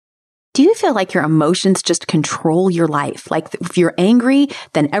Do you feel like your emotions just control your life? Like if you're angry,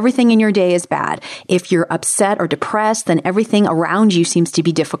 then everything in your day is bad. If you're upset or depressed, then everything around you seems to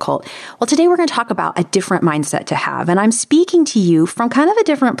be difficult. Well, today we're going to talk about a different mindset to have. And I'm speaking to you from kind of a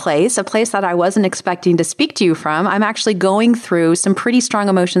different place, a place that I wasn't expecting to speak to you from. I'm actually going through some pretty strong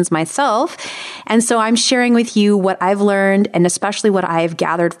emotions myself. And so I'm sharing with you what I've learned and especially what I've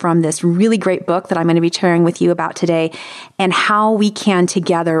gathered from this really great book that I'm going to be sharing with you about today and how we can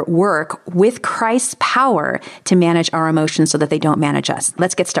together work with Christ's power to manage our emotions so that they don't manage us.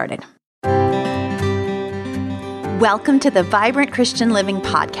 Let's get started. Welcome to the Vibrant Christian Living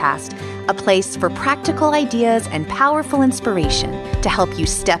Podcast, a place for practical ideas and powerful inspiration to help you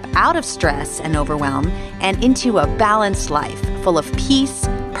step out of stress and overwhelm and into a balanced life full of peace,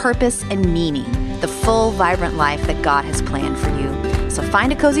 purpose, and meaning, the full, vibrant life that God has planned for you. So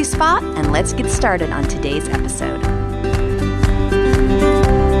find a cozy spot and let's get started on today's episode.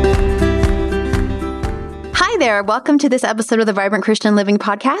 Hi there. Welcome to this episode of the Vibrant Christian Living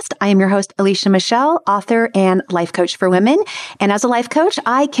Podcast. I am your host, Alicia Michelle, author and life coach for women. And as a life coach,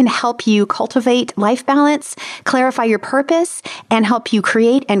 I can help you cultivate life balance, clarify your purpose, and help you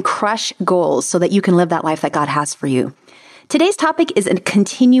create and crush goals so that you can live that life that God has for you. Today's topic is a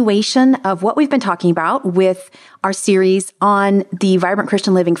continuation of what we've been talking about with our series on the Vibrant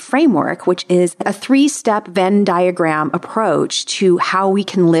Christian Living Framework, which is a 3-step Venn diagram approach to how we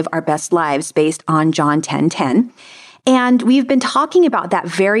can live our best lives based on John 10:10. And we've been talking about that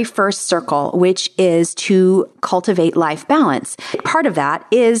very first circle, which is to cultivate life balance. Part of that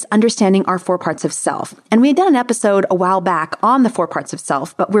is understanding our 4 parts of self. And we had done an episode a while back on the 4 parts of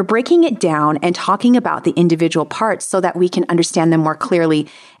self, but we're breaking it down and talking about the individual parts so that we can understand them more clearly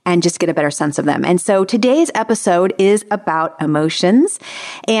and just get a better sense of them. And so today's episode is about emotions.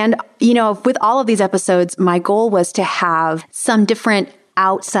 And, with all of these episodes, my goal was to have some different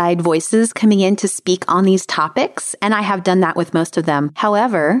outside voices coming in to speak on these topics, and I have done that with most of them.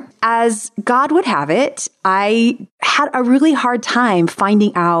 However, as God would have it, I had a really hard time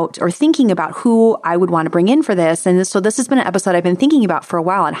finding out or thinking about who I would want to bring in for this. And so this has been an episode I've been thinking about for a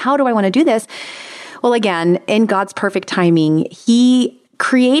while. And how do I want to do this? Well, again, in God's perfect timing, He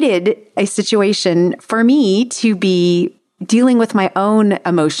created a situation for me to be dealing with my own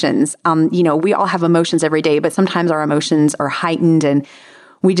emotions. We all have emotions every day, but sometimes our emotions are heightened and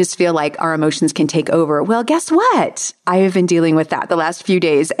we just feel like our emotions can take over. Well, guess what? I have been dealing with that the last few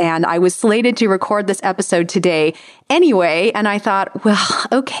days, and I was slated to record this episode today anyway. And I thought, well,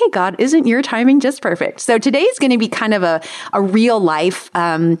 okay, God, isn't your timing just perfect? So today is going to be kind of a real life,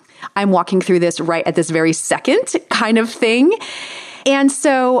 I'm walking through this right at this very second kind of thing. And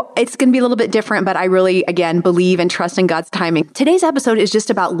so it's going to be a little bit different, but I really, again, believe and trust in God's timing. Today's episode is just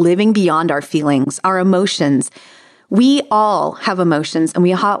about living beyond our feelings, our emotions. We all have emotions, and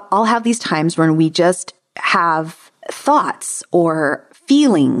we all have these times when we just have thoughts or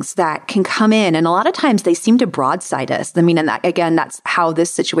feelings that can come in. And a lot of times they seem to broadside us. And that's how this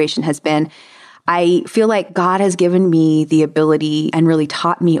situation has been. I feel like God has given me the ability and really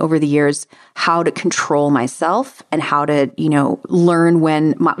taught me over the years how to control myself and how to, learn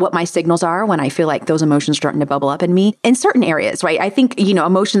what my signals are when I feel like those emotions starting to bubble up in me in certain areas, right? I think,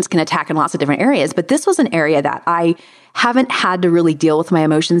 emotions can attack in lots of different areas, but this was an area that I haven't had to really deal with my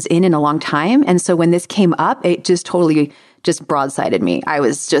emotions in a long time. And so when this came up, it just totally just broadsided me. I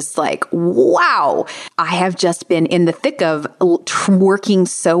was just like, wow, I have just been in the thick of working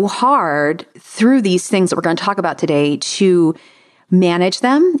so hard through these things that we're going to talk about today to manage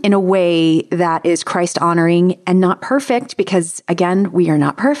them in a way that is Christ honoring and not perfect, because again, we are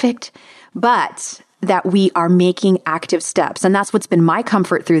not perfect, but that we are making active steps. And that's what's been my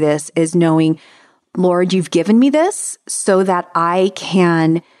comfort through this, is knowing, Lord, you've given me this so that I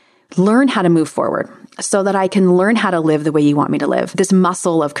can learn how to move forward, so that I can learn how to live the way you want me to live. This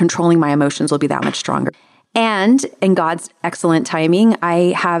muscle of controlling my emotions will be that much stronger. And in God's excellent timing,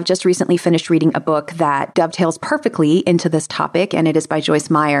 I have just recently finished reading a book that dovetails perfectly into this topic, and it is by Joyce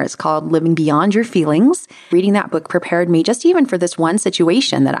Meyer. It's called Living Beyond Your Feelings. Reading that book prepared me just even for this one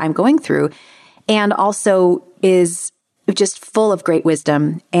situation that I'm going through, and also is just full of great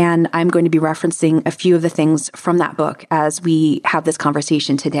wisdom. And I'm going to be referencing a few of the things from that book as we have this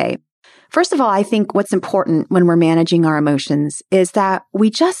conversation today. First of all, I think what's important when we're managing our emotions is that we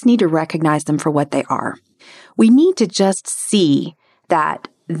just need to recognize them for what they are. We need to just see that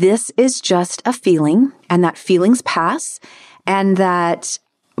this is just a feeling, and that feelings pass, and that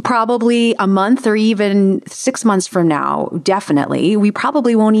probably a month or even 6 months from now, definitely, we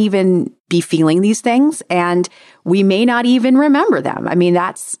probably won't even be feeling these things, and we may not even remember them. I mean,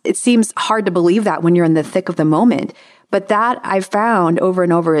 it seems hard to believe that when you're in the thick of the moment. But that I've found over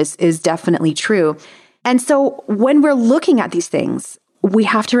and over is definitely true. And so when we're looking at these things, we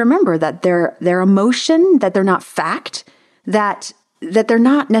have to remember that they're emotion, that they're not fact, that they're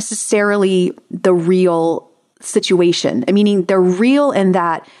not necessarily the real situation. Meaning they're real in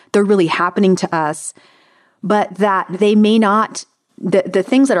that they're really happening to us, but that they may not, the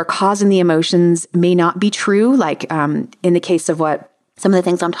things that are causing the emotions may not be true. Like in the case of what some of the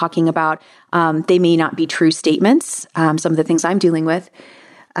things I'm talking about, they may not be true statements, some of the things I'm dealing with.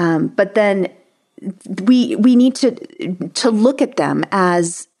 But then we need to look at them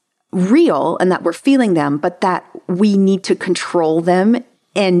as real and that we're feeling them, but that we need to control them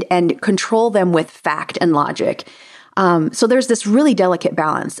and control them with fact and logic. So there's this really delicate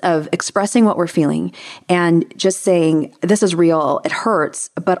balance of expressing what we're feeling and just saying, this is real, it hurts,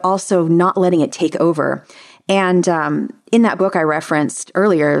 but also not letting it take over. And in that book I referenced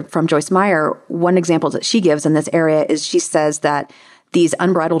earlier from Joyce Meyer, one example that she gives in this area is she says that these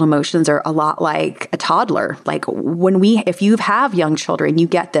unbridled emotions are a lot like a toddler. Like if you have young children, you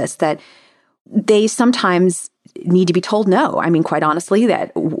get this, that they sometimes need to be told no. I mean, quite honestly,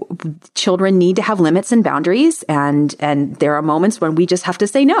 that children need to have limits and boundaries, and there are moments when we just have to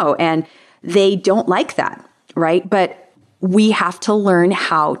say no, and they don't like that, right? But we have to learn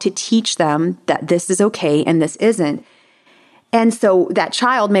how to teach them that this is okay and this isn't. And so that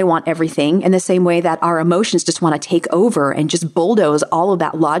child may want everything in the same way that our emotions just want to take over and just bulldoze all of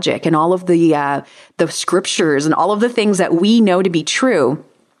that logic and all of the scriptures and all of the things that we know to be true.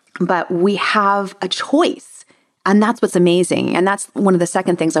 But we have a choice. And that's what's amazing. And that's one of the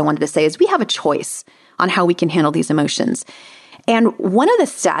second things I wanted to say is we have a choice on how we can handle these emotions. And one of the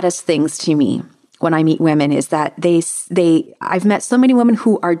saddest things to me when I meet women is that I've met so many women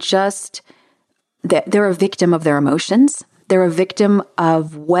who are just, they're a victim of their emotions. They're a victim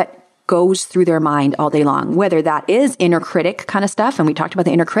of what goes through their mind all day long, whether that is inner critic kind of stuff. And we talked about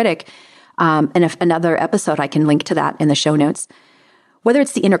the inner critic in another episode. I can link to that in the show notes. Whether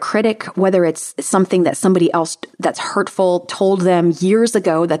it's the inner critic, whether it's something that somebody else that's hurtful told them years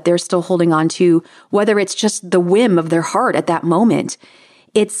ago that they're still holding on to, whether it's just the whim of their heart at that moment,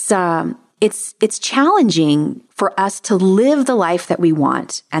 it's challenging for us to live the life that we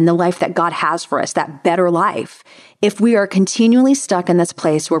want and the life that God has for us, that better life, if we are continually stuck in this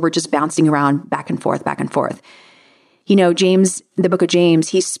place where we're just bouncing around back and forth, back and forth. You know, James, the book of James,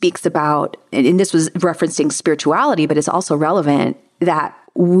 he speaks about, and this was referencing spirituality, but it's also relevant, that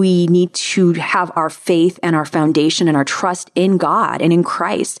we need to have our faith and our foundation and our trust in God and in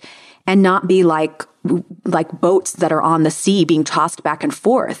Christ and not be like boats that are on the sea being tossed back and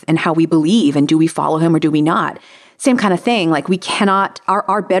forth, and how we believe and do we follow him or do we not? Same kind of thing. Like we cannot,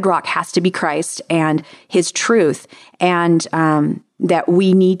 our bedrock has to be Christ and his truth. And that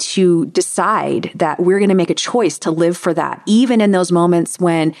we need to decide that we're going to make a choice to live for that, even in those moments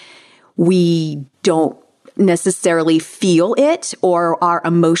when we don't necessarily feel it or our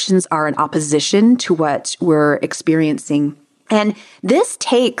emotions are in opposition to what we're experiencing. And this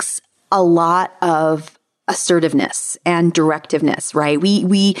takes a lot of assertiveness and directiveness, right?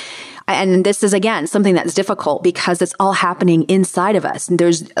 And this is, again, something that's difficult because it's all happening inside of us. And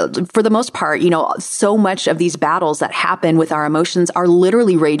there's, for the most part, you know, so much of these battles that happen with our emotions are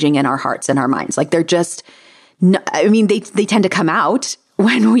literally raging in our hearts and our minds. Like they're just, they tend to come out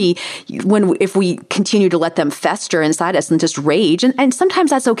if we continue to let them fester inside us and just rage. And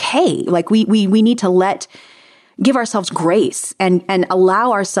sometimes that's okay. Like we need to give ourselves grace and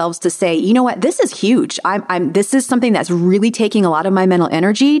allow ourselves to say, you know what, this is huge. This is something that's really taking a lot of my mental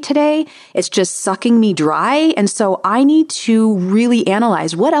energy today. It's just sucking me dry. And so I need to really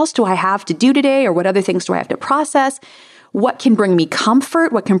analyze, what else do I have to do today? Or what other things do I have to process? What can bring me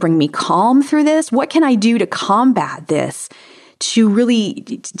comfort? What can bring me calm through this? What can I do to combat this? To really,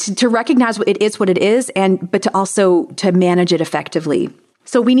 to recognize what it is, but to also to manage it effectively.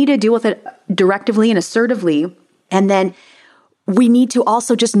 So we need to deal with it directively and assertively. And then we need to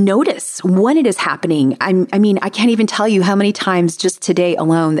also just notice when it is happening. I can't even tell you how many times just today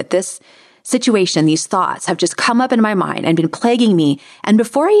alone that this situation, these thoughts have just come up in my mind and been plaguing me. And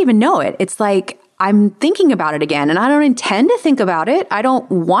before I even know it, it's like I'm thinking about it again, and I don't intend to think about it. I don't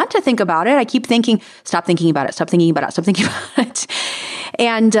want to think about it. I keep thinking, stop thinking about it, stop thinking about it, stop thinking about it.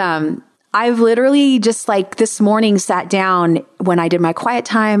 And I've literally just like this morning sat down when I did my quiet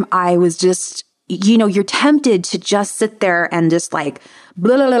time. I was just, you're tempted to just sit there and just like,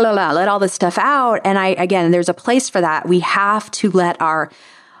 blah, blah, blah, blah, blah, let all this stuff out. And again, there's a place for that. We have to let our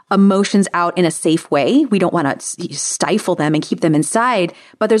emotions out in a safe way. We don't want to stifle them and keep them inside.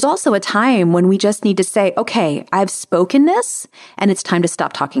 But there's also a time when we just need to say, okay, I've spoken this and it's time to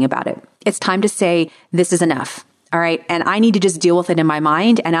stop talking about it. It's time to say, this is enough. All right. And I need to just deal with it in my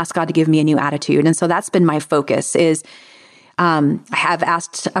mind and ask God to give me a new attitude. And so that's been my focus is, I have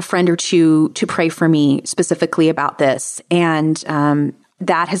asked a friend or two to pray for me specifically about this. And,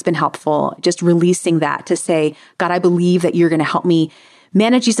 that has been helpful, just releasing that to say, God, I believe that you're going to help me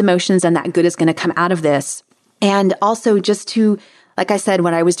manage these emotions and that good is going to come out of this. And also just to, like I said,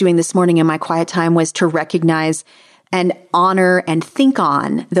 what I was doing this morning in my quiet time was to recognize and honor and think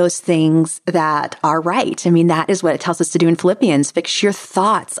on those things that are right. I mean, that is what it tells us to do in Philippians. Fix your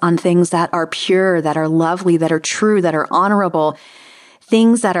thoughts on things that are pure, that are lovely, that are true, that are honorable,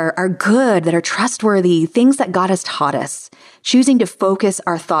 things that are good, that are trustworthy, things that God has taught us. Choosing to focus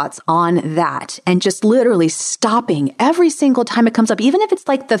our thoughts on that and just literally stopping every single time it comes up, even if it's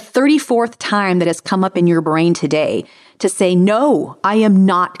like the 34th time that has come up in your brain today, to say, no, I am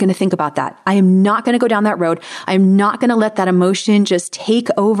not going to think about that. I am not going to go down that road. I am not going to let that emotion just take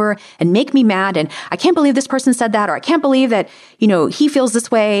over and make me mad. And I can't believe this person said that, or I can't believe that, he feels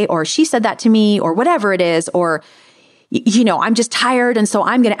this way, or she said that to me, or whatever it is, or, I'm just tired. And so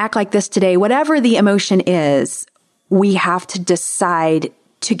I'm going to act like this today. Whatever the emotion is, we have to decide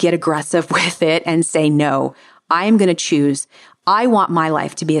to get aggressive with it and say, no, I am going to choose. I want my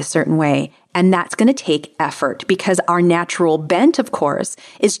life to be a certain way. And that's going to take effort because our natural bent, of course,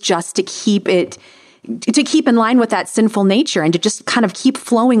 is just to keep in line with that sinful nature and to just kind of keep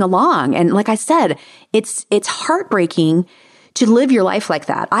flowing along. And like I said, it's heartbreaking to live your life like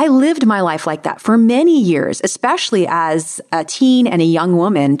that. I lived my life like that for many years, especially as a teen and a young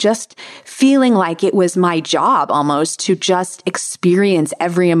woman, just feeling like it was my job almost to just experience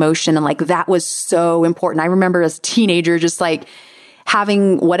every emotion. And like that was so important. I remember as a teenager, just like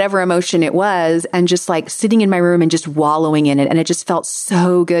having whatever emotion it was and just like sitting in my room and just wallowing in it. And it just felt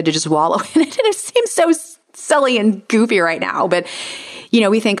so good to just wallow in it. And it seems so silly and goofy right now, but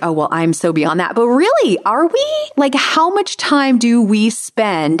we think, oh, well, I'm so beyond that. But really, are we? Like, how much time do we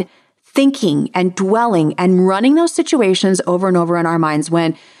spend thinking and dwelling and running those situations over and over in our minds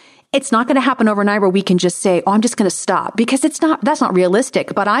when it's not going to happen overnight where we can just say, oh, I'm just going to stop because that's not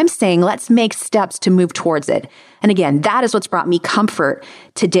realistic. But I'm saying, let's make steps to move towards it. And again, that is what's brought me comfort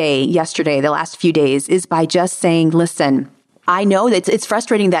today, yesterday, the last few days is by just saying, listen, I know that it's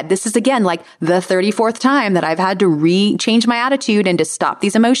frustrating that this is, again, like the 34th time that I've had to change my attitude and to stop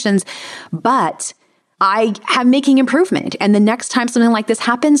these emotions, but I am making improvement. And the next time something like this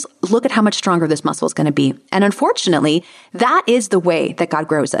happens, look at how much stronger this muscle is going to be. And unfortunately, that is the way that God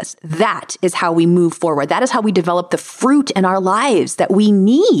grows us. That is how we move forward. That is how we develop the fruit in our lives that we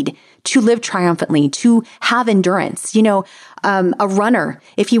need to live triumphantly, to have endurance. A runner,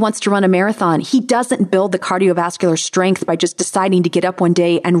 if he wants to run a marathon, he doesn't build the cardiovascular strength by just deciding to get up one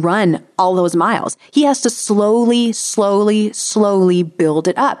day and run all those miles. He has to slowly build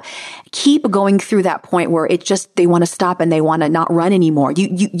it up. Keep going through that point where they want to stop and they want to not run anymore.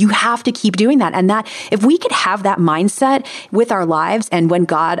 You have to keep doing that. And that, if we could have that mindset with our lives and when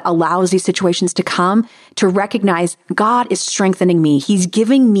God allows these situations to come, to recognize God is strengthening me. He's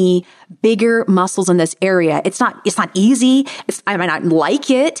giving me bigger muscles in this area. It's not easy. I might not like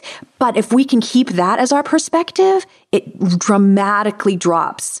it, but if we can keep that as our perspective, it dramatically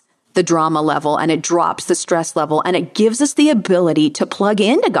drops the drama level and it drops the stress level and it gives us the ability to plug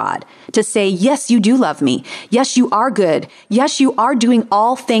into God, to say, yes, you do love me. Yes, you are good. Yes, you are doing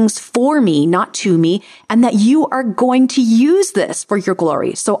all things for me, not to me, and that you are going to use this for your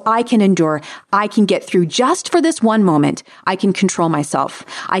glory. So I can endure. I can get through just for this one moment. I can control myself.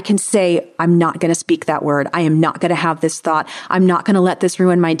 I can say, I'm not going to speak that word. I am not going to have this thought. I'm not going to let this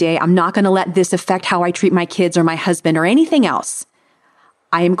ruin my day. I'm not going to let this affect how I treat my kids or my husband or anything else.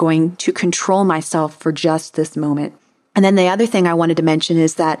 I am going to control myself for just this moment. And then the other thing I wanted to mention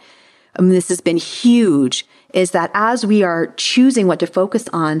is that this has been huge, is that as we are choosing what to focus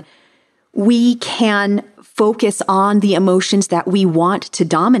on, we can focus on the emotions that we want to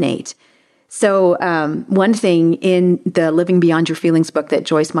dominate. So one thing in the Living Beyond Your Feelings book that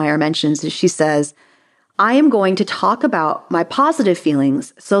Joyce Meyer mentions is she says, I am going to talk about my positive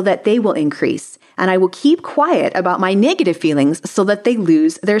feelings so that they will increase. And I will keep quiet about my negative feelings so that they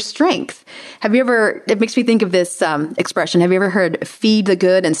lose their strength. It makes me think of this expression. Have you ever heard feed the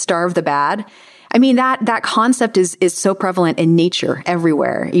good and starve the bad? I mean, that concept is so prevalent in nature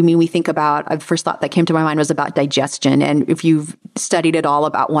everywhere. I mean, we think about, the first thought that came to my mind was about digestion. And if you've studied at all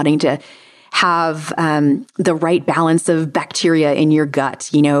about wanting to have the right balance of bacteria in your gut.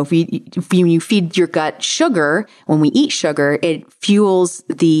 If you feed your gut sugar, when we eat sugar, it fuels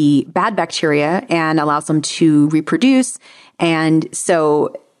the bad bacteria and allows them to reproduce. And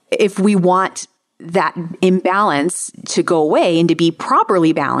so if we want that imbalance to go away and to be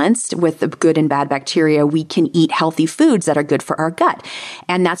properly balanced with the good and bad bacteria, we can eat healthy foods that are good for our gut.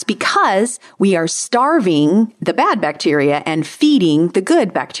 And that's because we are starving the bad bacteria and feeding the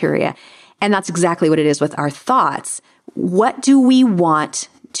good bacteria. And that's exactly what it is with our thoughts. What do we want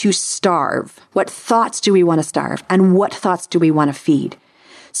to starve? What thoughts do we want to starve? And what thoughts do we want to feed?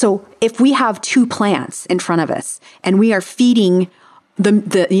 So if we have two plants in front of us and we are feeding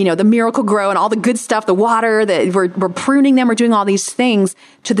the Miracle-Gro and all the good stuff, the water, that we're pruning them, we're doing all these things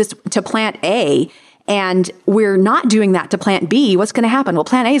to plant A, and we're not doing that to plant B, what's going to happen? Well,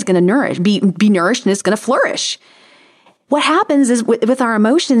 plant A is going to be nourished and it's going to flourish. What happens is with our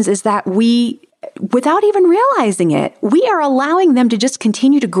emotions is that we, without even realizing it, we are allowing them to just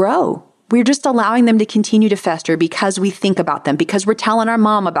continue to grow. We're just allowing them to continue to fester because we think about them, because we're telling our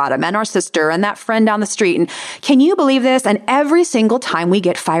mom about them and our sister and that friend down the street. And can you believe this? And every single time we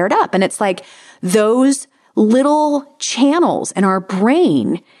get fired up, and it's like those little channels in our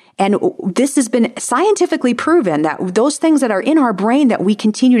brain. And this has been scientifically proven that those things that are in our brain that we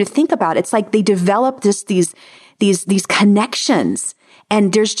continue to think about, it's like they develop these connections.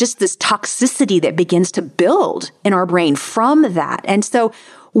 And there's just this toxicity that begins to build in our brain from that. And so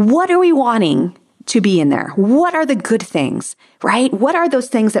what are we wanting to be in there? What are the good things, right? What are those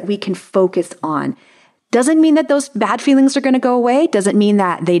things that we can focus on? Doesn't mean that those bad feelings are going to go away. Doesn't mean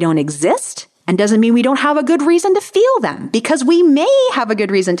that they don't exist. And doesn't mean we don't have a good reason to feel them, because we may have a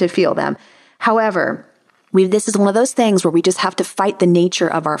good reason to feel them. However, this is one of those things where we just have to fight the nature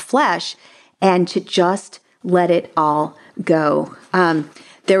of our flesh and to just let it all go.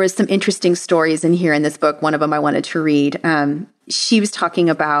 There was some interesting stories in here in this book. One of them I wanted to read. She was talking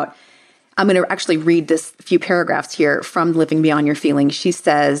about, I'm going to actually read this few paragraphs here from Living Beyond Your Feelings. She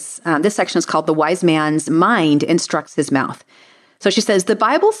says, this section is called The Wise Man's Mind Instructs His Mouth. So she says, the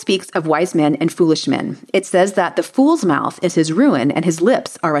Bible speaks of wise men and foolish men. It says that the fool's mouth is his ruin and his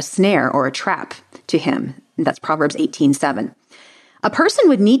lips are a snare or a trap to him. And that's Proverbs 18:7. A person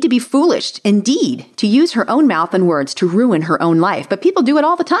would need to be foolish, indeed, to use her own mouth and words to ruin her own life. But people do it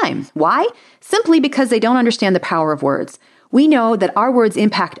all the time. Why? Simply because they don't understand the power of words. We know that our words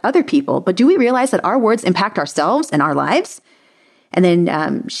impact other people, but do we realize that our words impact ourselves and our lives? And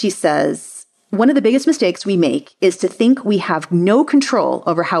then she says, one of the biggest mistakes we make is to think we have no control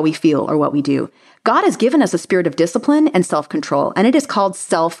over how we feel or what we do. God has given us a spirit of discipline and self-control, and it is called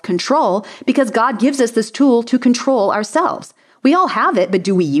self-control because God gives us this tool to control ourselves. We all have it, but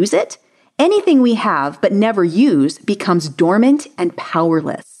do we use it? Anything we have but never use becomes dormant and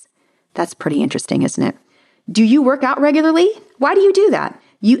powerless. That's pretty interesting, isn't it? Do you work out regularly? Why do you do that?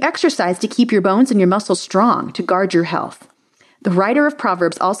 You exercise to keep your bones and your muscles strong, to guard your health. The writer of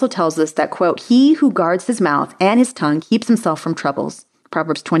Proverbs also tells us that, quote, he who guards his mouth and his tongue keeps himself from troubles.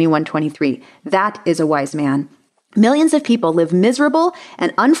 Proverbs 21:23. That is a wise man. Millions of people live miserable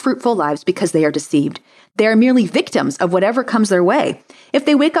and unfruitful lives because they are deceived. They are merely victims of whatever comes their way. If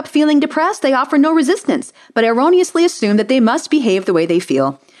they wake up feeling depressed, they offer no resistance, but erroneously assume that they must behave the way they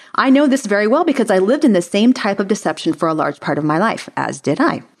feel. I know this very well because I lived in the same type of deception for a large part of my life, as did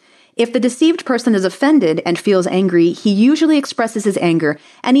I. If the deceived person is offended and feels angry, he usually expresses his anger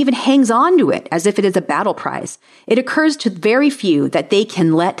and even hangs on to it as if it is a battle prize. It occurs to very few that they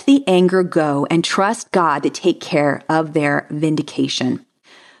can let the anger go and trust God to take care of their vindication.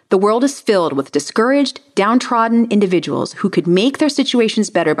 The world is filled with discouraged, downtrodden individuals who could make their situations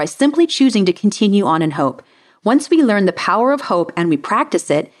better by simply choosing to continue on in hope. Once we learn the power of hope and we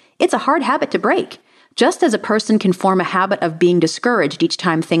practice it, it's a hard habit to break. Just as a person can form a habit of being discouraged each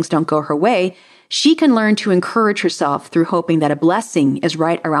time things don't go her way, she can learn to encourage herself through hoping that a blessing is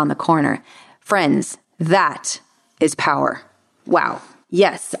right around the corner. Friends, that is power. Wow.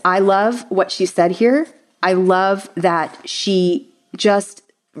 Yes, I love what she said here. I love that she just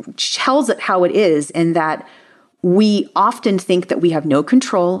tells it how it is, and that we often think that we have no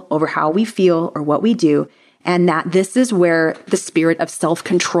control over how we feel or what we do, and that this is where the spirit of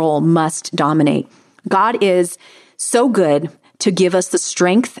self-control must dominate. God is so good to give us the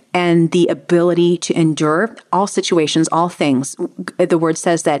strength and the ability to endure all situations, all things. The word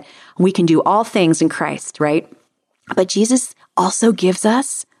says that we can do all things in Christ, right? But Jesus also gives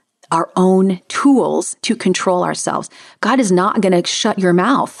us our own tools to control ourselves. God is not going to shut your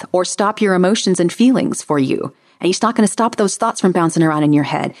mouth or stop your emotions and feelings for you. And he's not going to stop those thoughts from bouncing around in your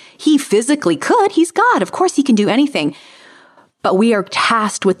head. He physically could. He's God. Of course, he can do anything. But we are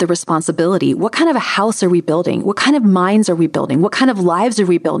tasked with the responsibility. What kind of a house are we building? What kind of minds are we building? What kind of lives are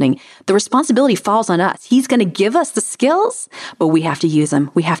we building? The responsibility falls on us. He's going to give us the skills, but we have to use them.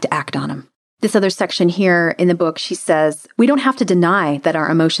 We have to act on them. This other section here in the book, she says, we don't have to deny that our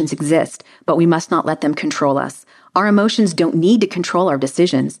emotions exist, but we must not let them control us. Our emotions don't need to control our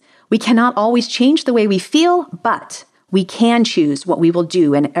decisions. We cannot always change the way we feel, but we can choose what we will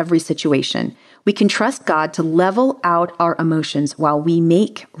do in every situation. We can trust God to level out our emotions while we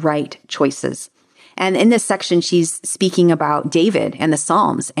make right choices. And in this section, she's speaking about David and the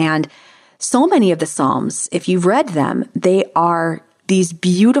Psalms. And so many of the Psalms, if you've read them, they are these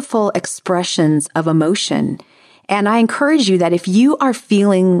beautiful expressions of emotion. And I encourage you that if you are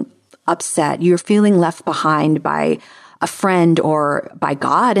feeling upset, you're feeling left behind by a friend or by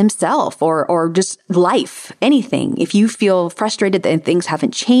God himself or just life, anything, if you feel frustrated that things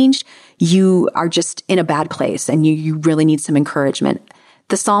haven't changed, you are just in a bad place and you really need some encouragement.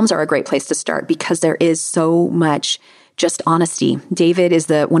 The Psalms are a great place to start because there is so much just honesty. David is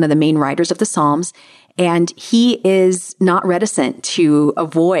one of the main writers of the Psalms, and he is not reticent to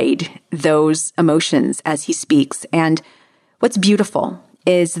avoid those emotions as he speaks. And what's beautiful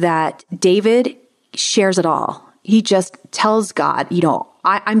is that David shares it all. He just tells God,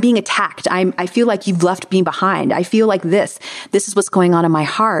 I'm being attacked. I feel like you've left me behind. I feel like this is what's going on in my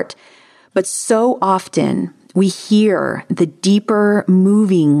heart. But so often we hear the deeper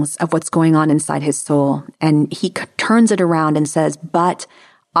movings of what's going on inside his soul. And he turns it around and says, but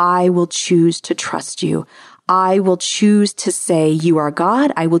I will choose to trust you. I will choose to say you are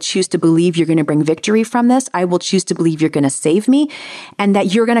God. I will choose to believe you're going to bring victory from this. I will choose to believe you're going to save me and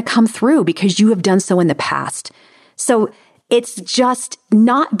that you're going to come through because you have done so in the past. So it's just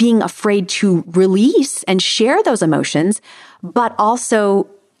not being afraid to release and share those emotions, but also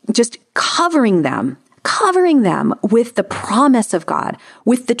just covering them with the promise of God,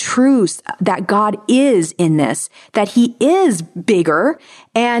 with the truth that God is in this, that he is bigger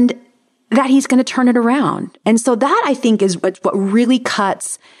and that he's going to turn it around. And so that, I think, is what really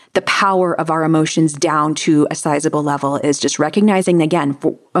cuts the power of our emotions down to a sizable level, is just recognizing, again,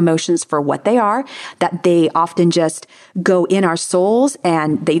 emotions for what they are, that they often just go in our souls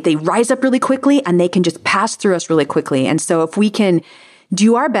and they rise up really quickly and they can just pass through us really quickly. And so if we can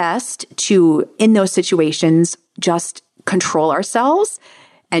do our best to, in those situations, just control ourselves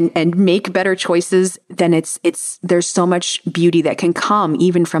and make better choices, then there's so much beauty that can come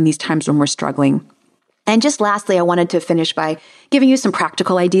even from these times when we're struggling. And just lastly, I wanted to finish by giving you some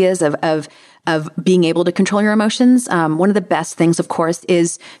practical ideas of being able to control your emotions. One of the best things, of course,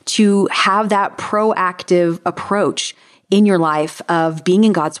 is to have that proactive approach in your life of being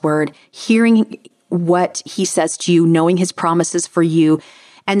in God's word, hearing what he says to you, knowing his promises for you.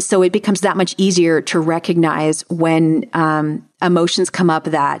 And so it becomes that much easier to recognize when emotions come up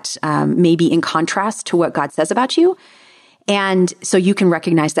that may be in contrast to what God says about you. And so you can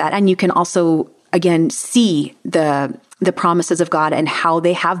recognize that. And you can also, again, see the promises of God and how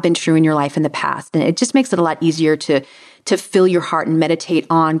they have been true in your life in the past. And it just makes it a lot easier to fill your heart and meditate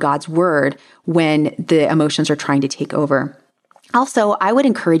on God's word when the emotions are trying to take over. Also, I would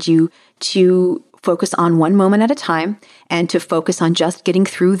encourage you to focus on one moment at a time and to focus on just getting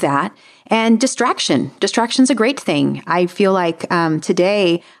through that. And distraction's a great thing. I feel like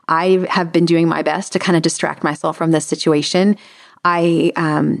today I have been doing my best to kind of distract myself from this situation. I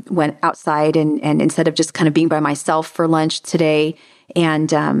went outside and instead of just kind of being by myself for lunch today,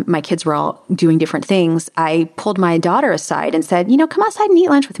 and my kids were all doing different things, I pulled my daughter aside and said, come outside and eat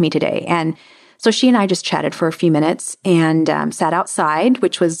lunch with me today. And so she and I just chatted for a few minutes and sat outside,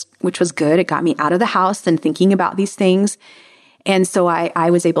 which was good. It got me out of the house and thinking about these things. And so I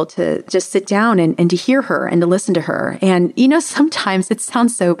was able to just sit down and to hear her and to listen to her. And, sometimes it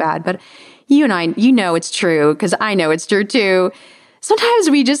sounds so bad, but you and I, it's true because I know it's true too. Sometimes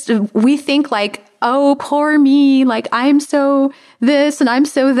we think like, oh, poor me, like I'm so this and I'm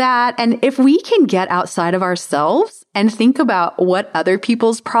so that. And if we can get outside of ourselves and think about what other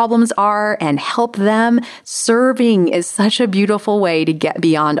people's problems are and help them, serving is such a beautiful way to get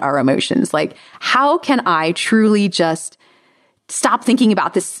beyond our emotions. Like, how can I truly just stop thinking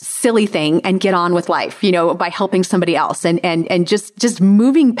about this silly thing and get on with life, by helping somebody else and just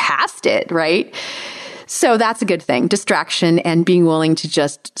moving past it, right? So that's a good thing. Distraction and being willing to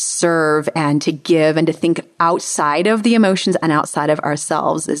just serve and to give and to think outside of the emotions and outside of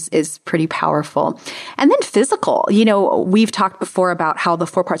ourselves is pretty powerful. And then physical, we've talked before about how the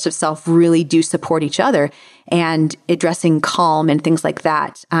 4 parts of self really do support each other and addressing calm and things like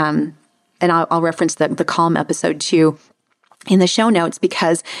that. And I'll reference the calm episode too in the show notes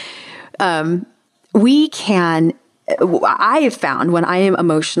because we can I have found when I am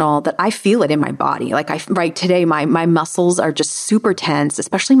emotional that I feel it in my body. Like right today, my muscles are just super tense,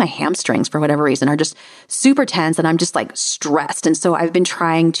 especially my hamstrings for whatever reason are just super tense, and I'm just like stressed. And so I've been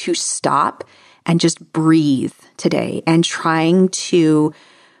trying to stop and just breathe today and trying to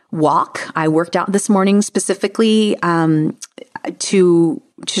walk. I worked out this morning specifically to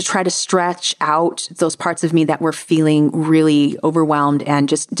try to stretch out those parts of me that were feeling really overwhelmed and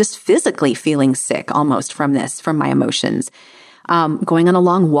just physically feeling sick almost from my emotions. Going on a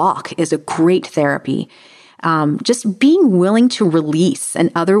long walk is a great therapy. Just being willing to release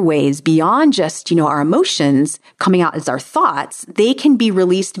in other ways beyond just, our emotions coming out as our thoughts, they can be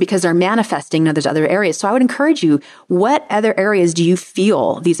released because they're manifesting in those other areas. So I would encourage you, what other areas do you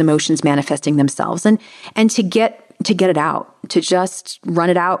feel these emotions manifesting themselves? And to get it out, to just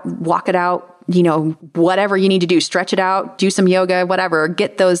run it out, walk it out, whatever you need to do, stretch it out, do some yoga, whatever,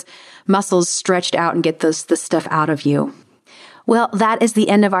 get those muscles stretched out and get the stuff out of you. Well, that is the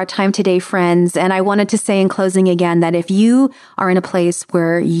end of our time today, friends. And I wanted to say in closing again that if you are in a place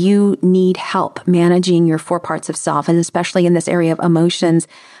where you need help managing your 4 parts of self, and especially in this area of emotions,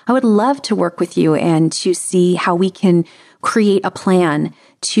 I would love to work with you and to see how we can create a plan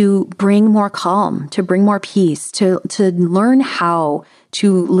to bring more calm, to bring more peace, to learn how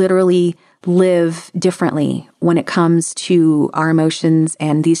to literally live differently when it comes to our emotions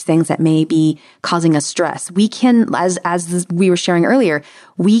and these things that may be causing us stress. We can, as we were sharing earlier,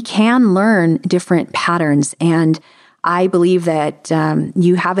 we can learn different patterns. And I believe that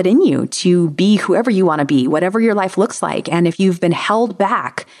you have it in you to be whoever you want to be, whatever your life looks like. And if you've been held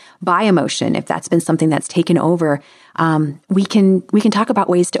back by emotion, if that's been something that's taken over, we can talk about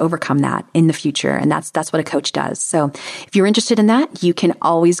ways to overcome that in the future. And that's what a coach does. So if you're interested in that, you can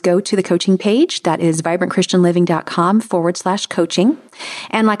always go to the coaching page. That is vibrantchristianliving.com/coaching.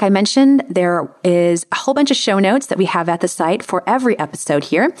 And like I mentioned, there is a whole bunch of show notes that we have at the site for every episode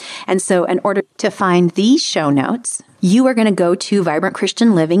here. And so in order to find these show notes, you are going to go to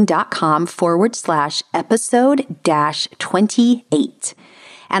vibrantchristianliving.com/episode-28.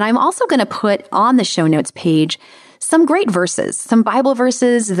 And I'm also going to put on the show notes page some great verses, some Bible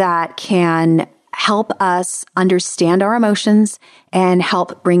verses that can help us understand our emotions and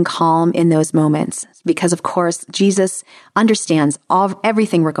help bring calm in those moments. Because of course, Jesus understands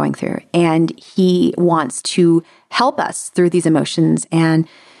everything we're going through, and he wants to help us through these emotions and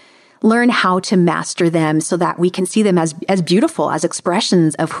learn how to master them so that we can see them as beautiful, as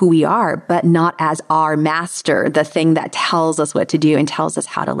expressions of who we are, but not as our master, the thing that tells us what to do and tells us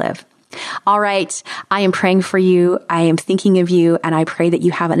how to live. All right. I am praying for you. I am thinking of you, and I pray that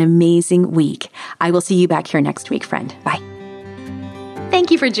you have an amazing week. I will see you back here next week, friend. Bye. Thank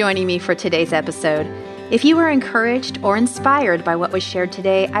you for joining me for today's episode. If you were encouraged or inspired by what was shared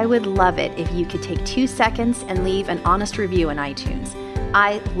today, I would love it if you could take 2 seconds and leave an honest review on iTunes.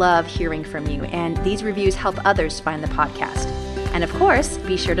 I love hearing from you, and these reviews help others find the podcast. And of course,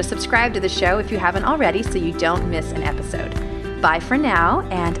 be sure to subscribe to the show if you haven't already so you don't miss an episode. Bye for now,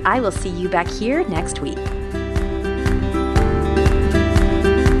 and I will see you back here next week.